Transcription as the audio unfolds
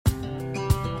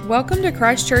Welcome to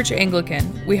Christ Church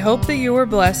Anglican. We hope that you were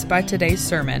blessed by today's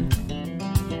sermon.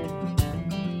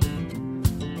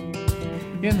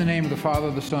 In the name of the Father,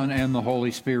 the Son, and the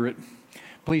Holy Spirit.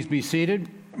 Please be seated.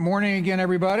 Morning again,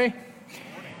 everybody.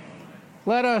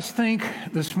 Let us think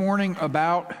this morning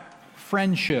about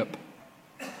friendship.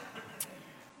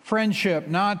 Friendship,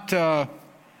 not how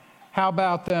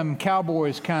about them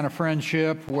Cowboys kind of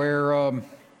friendship where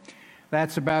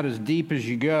that's about as deep as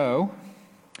you go,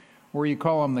 or you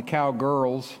call them the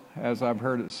Cowgirls, as I've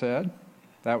heard it said.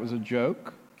 That was a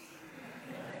joke.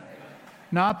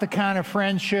 Not the kind of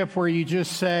friendship where you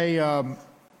just say,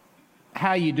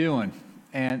 how you doing?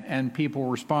 And people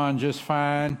respond just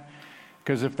fine.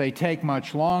 Because if they take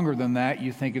much longer than that,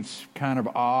 you think it's kind of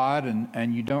odd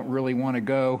and you don't really want to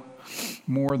go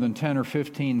more than 10 or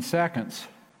 15 seconds.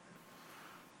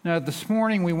 Now, this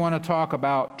morning we want to talk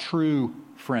about true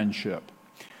friendship.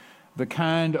 The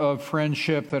kind of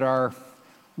friendship that our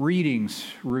readings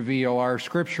reveal, our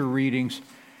scripture readings,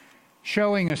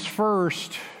 showing us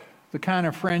first the kind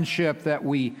of friendship that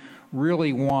we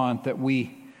really want, that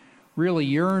we really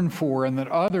yearn for, and that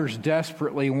others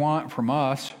desperately want from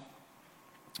us.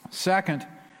 Second,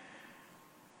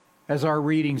 as our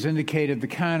readings indicated, the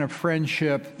kind of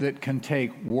friendship that can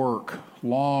take work,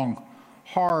 long,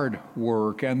 hard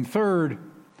work. And third,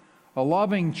 a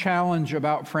loving challenge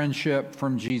about friendship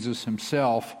from Jesus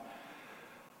himself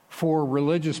for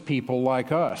religious people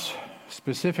like us,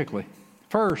 specifically.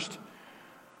 First,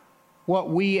 what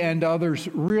we and others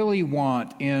really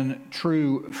want in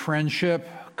true friendship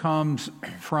comes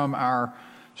from our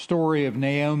story of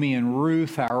Naomi and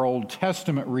Ruth, our Old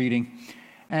Testament reading,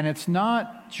 and it's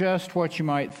not just what you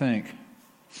might think.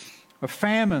 A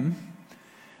famine,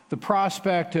 the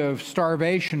prospect of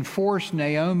starvation, forced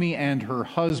Naomi and her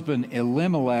husband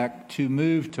Elimelech to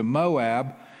move to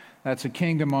Moab. That's a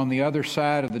kingdom on the other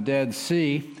side of the Dead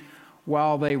Sea.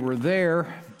 While they were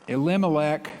there,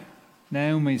 Elimelech,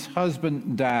 Naomi's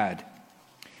husband, died.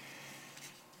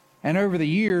 And over the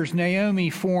years, Naomi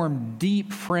formed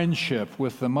deep friendship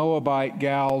with the Moabite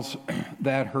gals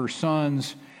that her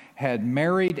sons had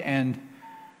married, and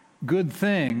good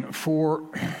thing, for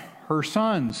her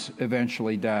sons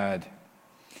eventually died.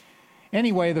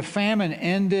 Anyway, the famine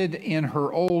ended in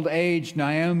her old age.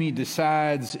 Naomi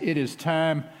decides it is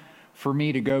time for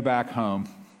me to go back home.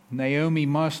 Naomi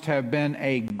must have been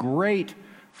a great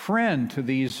friend to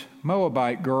these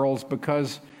Moabite girls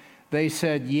because they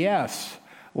said, yes,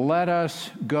 let us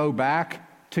go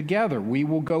back together. We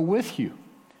will go with you.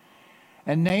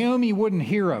 And Naomi wouldn't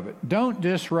hear of it. Don't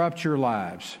disrupt your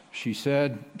lives, she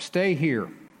said. Stay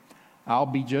here. I'll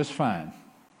be just fine.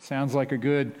 Sounds like a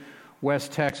good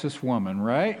West Texas woman,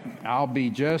 right? I'll be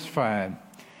just fine.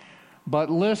 But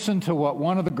listen to what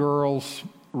one of the girls,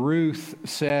 Ruth,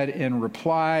 said in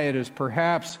reply. It is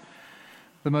perhaps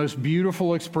the most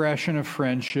beautiful expression of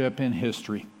friendship in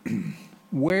history.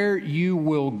 Where you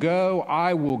will go,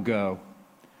 I will go.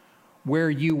 Where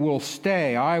you will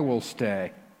stay, I will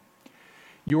stay.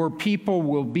 Your people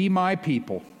will be my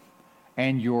people,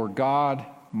 and your God,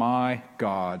 my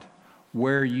God.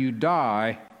 Where you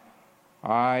die,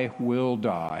 I will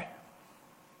die.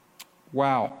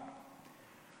 Wow.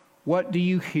 What do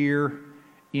you hear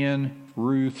in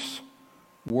Ruth's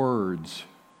words?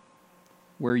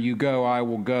 Where you go, I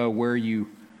will go. Where you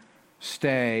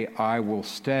stay, I will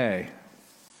stay.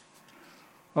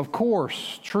 Of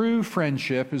course, true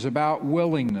friendship is about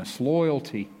willingness,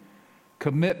 loyalty,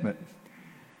 commitment.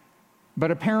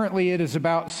 But apparently it is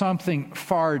about something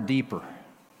far deeper.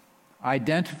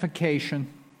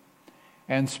 Identification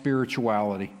and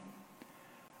spirituality.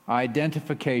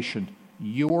 Identification.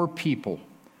 Your people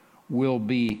will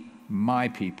be my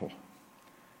people.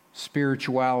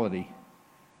 Spirituality.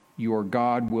 Your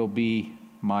God will be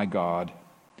my God.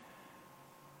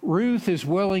 Ruth is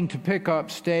willing to pick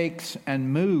up stakes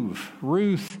and move.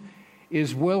 Ruth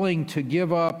is willing to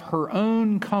give up her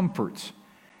own comforts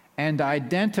and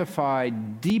identify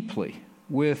deeply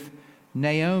with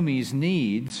Naomi's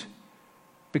needs,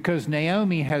 because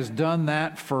Naomi has done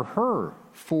that for her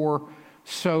for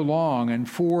so long and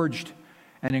forged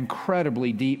an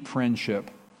incredibly deep friendship.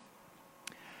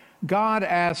 God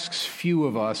asks few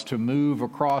of us to move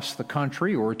across the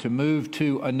country or to move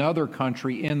to another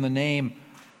country in the name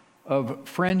of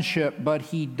friendship, but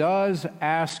he does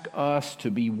ask us to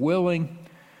be willing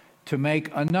to make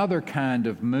another kind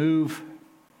of move,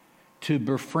 to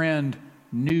befriend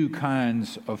new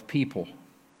kinds of people,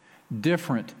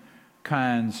 different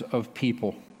kinds of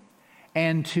people,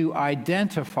 and to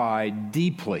identify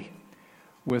deeply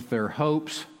with their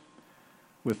hopes,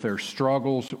 with their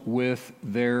struggles, with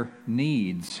their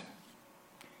needs.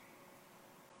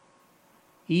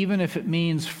 even if it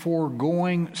means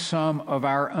foregoing some of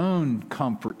our own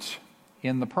comforts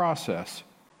in the process.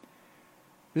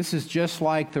 This is just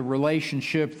like the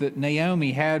relationship that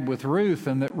Naomi had with Ruth,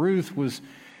 and that Ruth was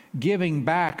giving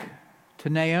back to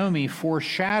Naomi,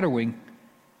 foreshadowing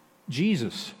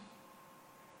Jesus.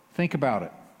 Think about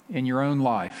it in your own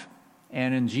life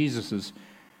and in Jesus's.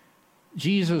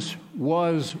 Jesus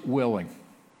was willing,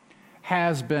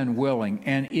 has been willing,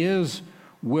 and is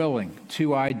willing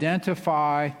to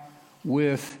identify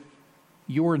with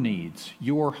your needs,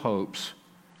 your hopes,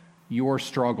 your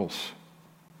struggles.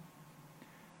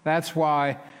 That's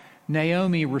why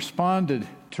Naomi responded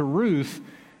to Ruth,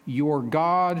 "Your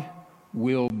God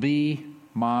will be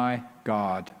my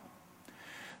God."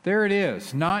 There it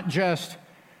is, not just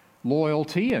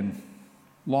loyalty and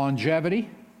longevity,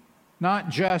 not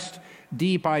just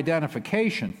deep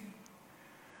identification,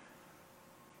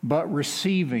 but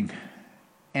receiving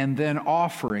and then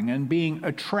offering and being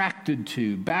attracted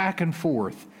to, back and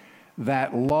forth,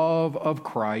 that love of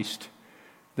Christ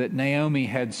that Naomi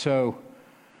had so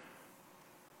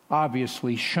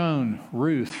obviously shown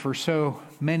Ruth for so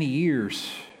many years.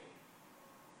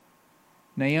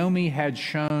 Naomi had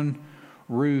shown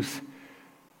Ruth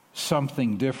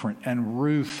something different, and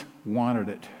Ruth wanted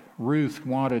it. Ruth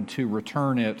wanted to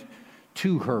return it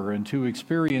to her and to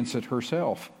experience it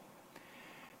herself.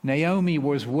 Naomi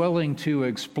was willing to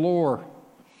explore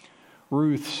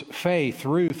Ruth's faith.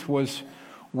 Ruth was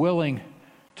willing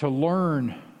to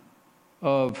learn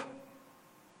of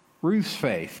Ruth's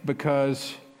faith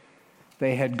because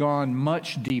they had gone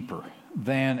much deeper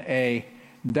than a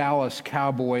Dallas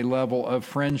Cowboy level of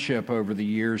friendship over the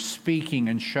years, speaking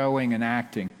and showing and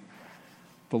acting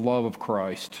the love of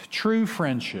Christ. True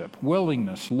friendship,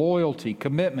 willingness, loyalty,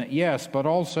 commitment, yes, but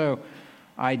also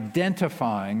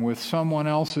identifying with someone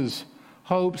else's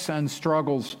hopes and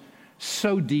struggles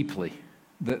so deeply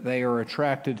that they are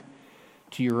attracted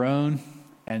to your own,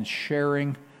 and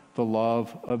sharing the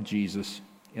love of Jesus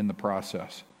in the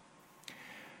process.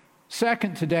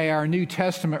 Second, today our New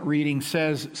Testament reading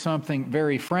says something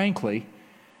very frankly.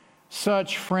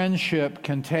 Such friendship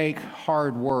can take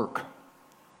hard work,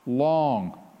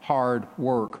 long, hard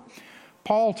work.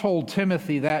 Paul told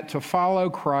Timothy that to follow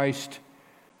Christ,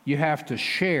 you have to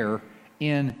share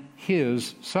in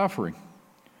his suffering.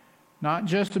 Not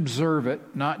just observe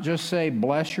it, not just say,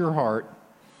 bless your heart,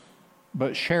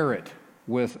 but share it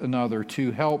with another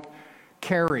to help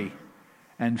carry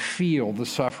and feel the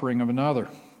suffering of another.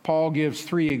 Paul gives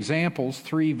three examples,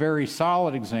 three very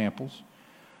solid examples: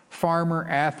 farmer,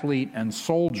 athlete, and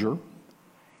soldier.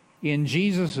 In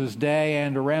Jesus' day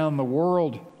and around the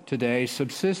world today,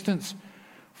 subsistence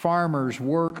farmers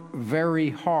work very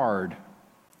hard,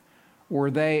 or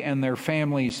they and their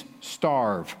families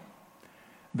starve.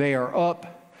 They are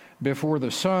up before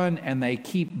the sun, and they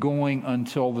keep going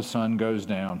until the sun goes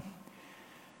down.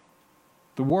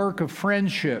 The work of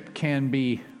friendship can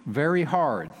be very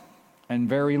hard and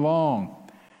very long,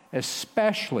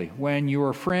 especially when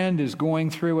your friend is going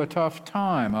through a tough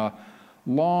time, a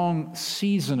long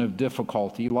season of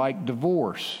difficulty like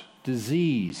divorce,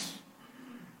 disease,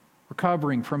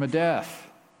 recovering from a death,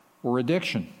 or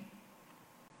addiction.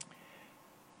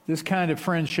 This kind of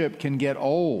friendship can get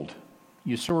old.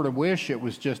 You sort of wish it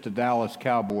was just a Dallas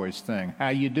Cowboys thing. How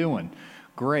you doing?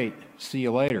 Great. See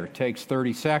you later. It takes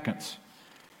 30 seconds.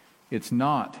 It's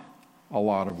not a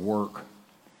lot of work.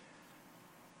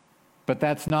 But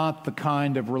that's not the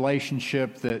kind of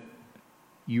relationship that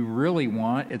you really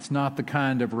want. It's not the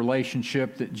kind of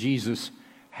relationship that Jesus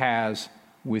has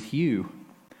with you.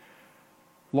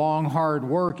 Long, hard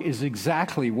work is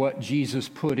exactly what Jesus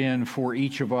put in for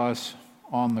each of us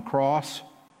on the cross.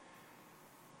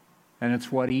 And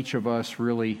it's what each of us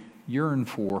really yearn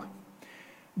for.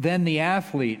 Then the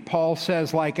athlete. Paul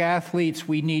says, like athletes,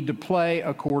 we need to play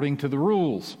according to the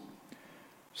rules.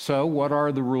 So what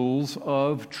are the rules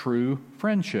of true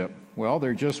friendship? Well,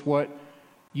 they're just what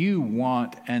you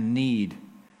want and need.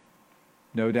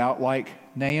 No doubt like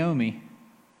Naomi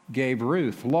gave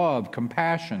Ruth: love,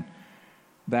 compassion,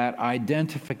 that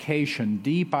identification,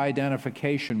 deep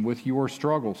identification with your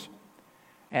struggles,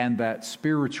 and that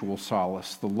spiritual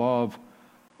solace, the love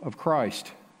of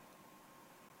Christ.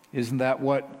 Isn't that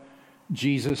what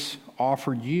Jesus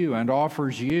offered you and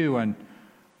offers you and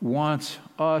wants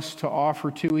us to offer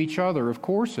to each other? Of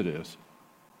course it is.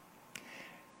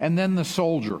 And then the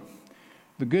soldier.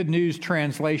 The Good News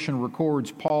Translation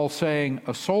records Paul saying,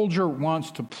 a soldier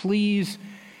wants to please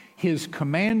his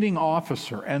commanding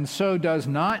officer and so does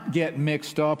not get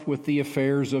mixed up with the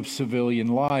affairs of civilian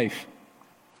life.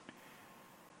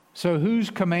 So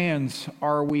whose commands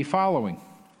are we following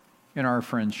in our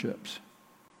friendships?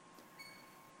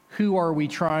 Who are we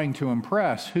trying to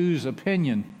impress? Whose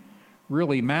opinion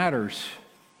really matters?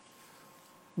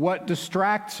 What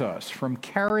distracts us from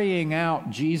carrying out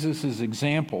Jesus'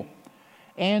 example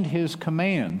and his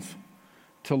commands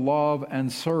to love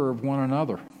and serve one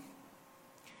another?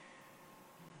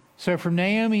 So from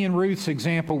Naomi and Ruth's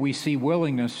example, we see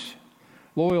willingness,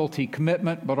 loyalty,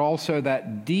 commitment, but also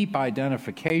that deep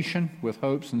identification with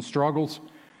hopes and struggles,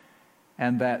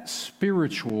 and that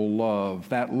spiritual love,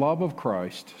 that love of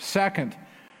Christ. Second,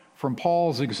 from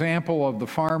Paul's example of the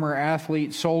farmer,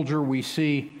 athlete, soldier, we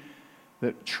see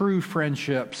that true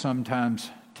friendship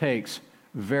sometimes takes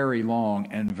very long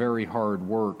and very hard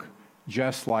work,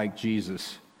 just like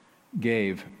Jesus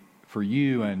gave for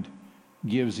you and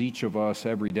gives each of us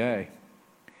every day.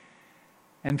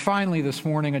 And finally, this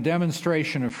morning, a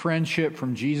demonstration of friendship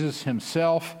from Jesus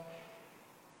himself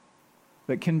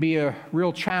that can be a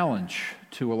real challenge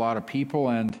to a lot of people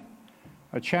and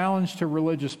a challenge to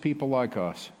religious people like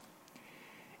us.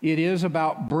 It is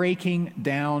about breaking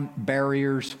down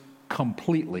barriers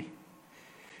completely.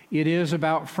 It is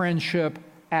about friendship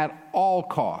at all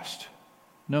cost,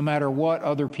 no matter what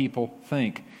other people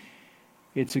think.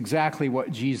 It's exactly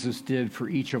what Jesus did for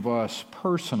each of us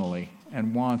personally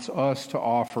and wants us to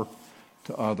offer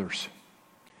to others.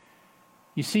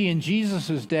 You see, in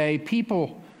Jesus' day,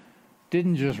 people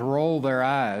didn't just roll their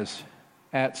eyes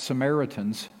at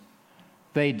Samaritans.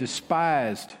 They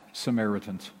despised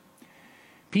Samaritans.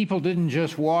 People didn't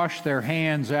just wash their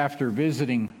hands after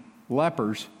visiting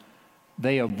lepers.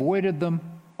 They avoided them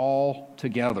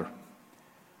altogether.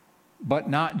 But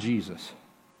not Jesus.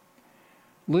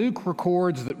 Luke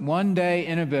records that one day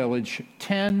in a village,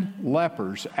 10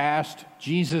 lepers asked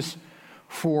Jesus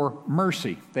for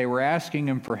mercy. They were asking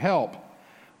him for help,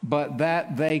 but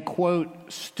that they,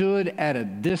 quote, stood at a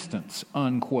distance,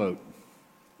 unquote.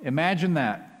 Imagine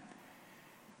that.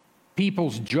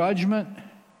 People's judgment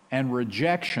and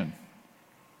rejection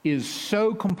is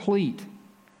so complete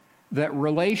that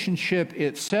relationship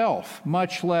itself,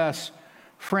 much less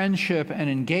friendship and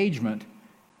engagement,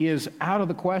 is out of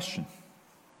the question.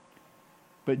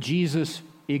 But Jesus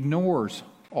ignores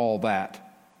all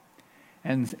that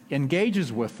and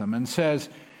engages with them and says,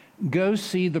 go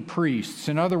see the priests.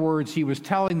 In other words, he was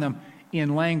telling them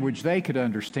in language they could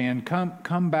understand,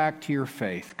 come back to your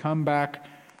faith, come back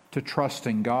to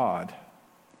trusting God.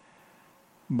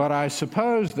 But I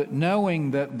suppose that knowing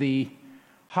that the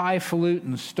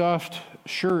highfalutin stuffed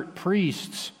shirt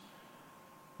priests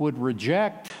would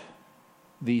reject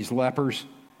these lepers,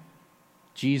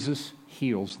 Jesus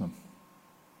heals them.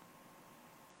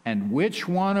 And which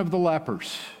one of the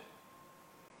lepers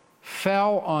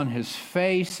fell on his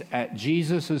face at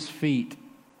Jesus' feet,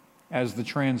 as the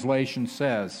translation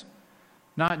says?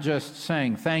 Not just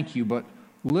saying thank you, but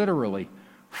literally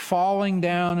falling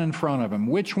down in front of him.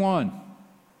 Which one?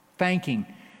 Thanking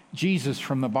Jesus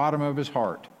from the bottom of his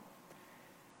heart.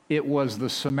 It was the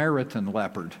Samaritan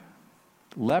leopard.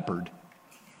 Leopard?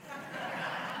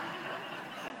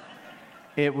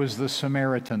 It was the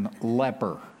Samaritan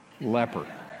leper. Leper.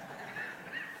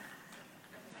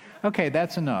 Okay,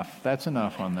 that's enough. That's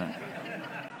enough on that.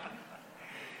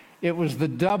 It was the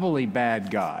doubly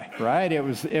bad guy, right? It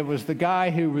was the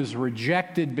guy who was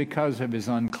rejected because of his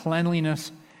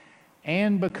uncleanliness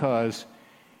and because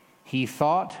he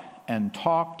thought and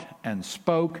talked and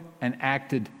spoke and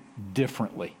acted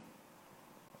differently.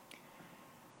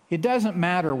 It doesn't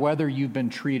matter whether you've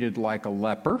been treated like a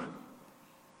leper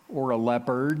or a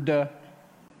leopard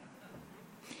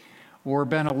or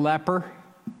been a leper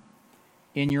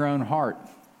in your own heart.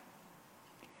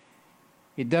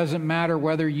 It doesn't matter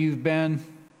whether you've been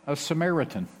a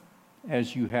Samaritan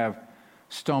as you have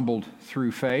stumbled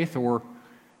through faith or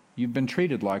you've been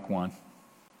treated like one.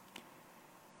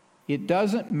 It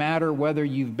doesn't matter whether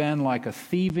you've been like a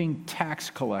thieving tax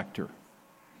collector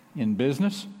in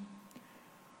business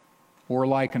or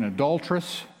like an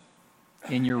adulteress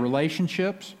in your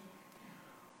relationships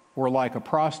or like a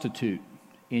prostitute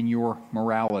in your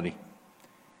morality.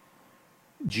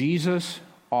 Jesus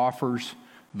offers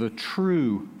the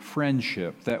true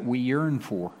friendship that we yearn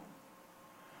for.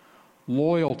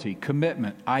 Loyalty,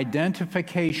 commitment,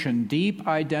 identification, deep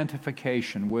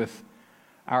identification with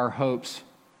our hopes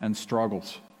and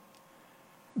struggles.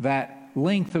 That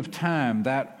length of time,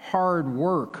 that hard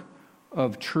work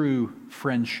of true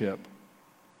friendship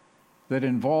that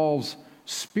involves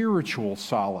spiritual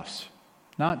solace,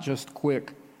 not just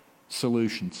quick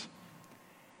solutions.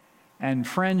 And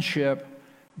friendship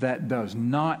that does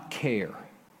not care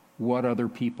what other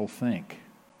people think.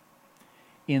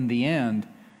 In the end,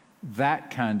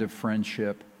 that kind of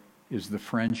friendship is the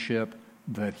friendship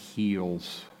that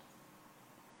heals.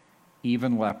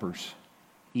 even lepers,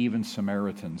 even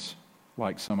Samaritans,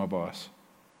 like some of us.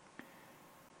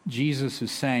 Jesus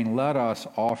is saying, let us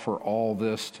offer all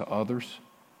this to others,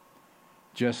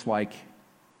 just like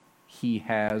he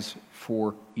has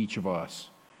for each of us,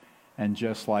 and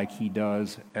just like he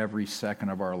does every second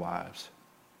of our lives.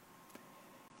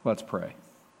 Let's pray.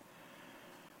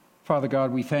 Father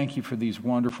God, we thank you for these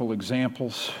wonderful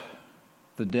examples,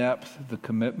 the depth, the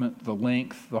commitment, the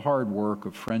length, the hard work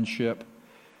of friendship,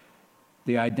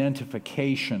 the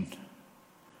identification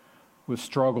with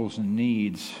struggles and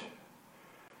needs.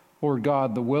 Lord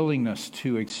God, the willingness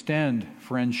to extend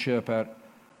friendship at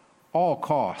all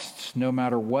costs, no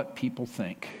matter what people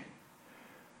think.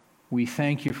 We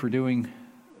thank you for doing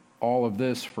all of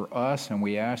this for us, and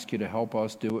we ask you to help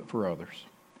us do it for others.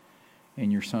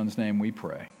 In your Son's name we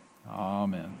pray.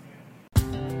 Amen.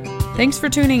 Thanks for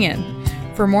tuning in.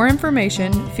 For more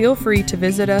information, feel free to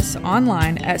visit us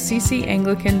online at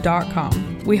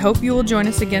ccanglican.com. We hope you will join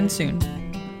us again soon.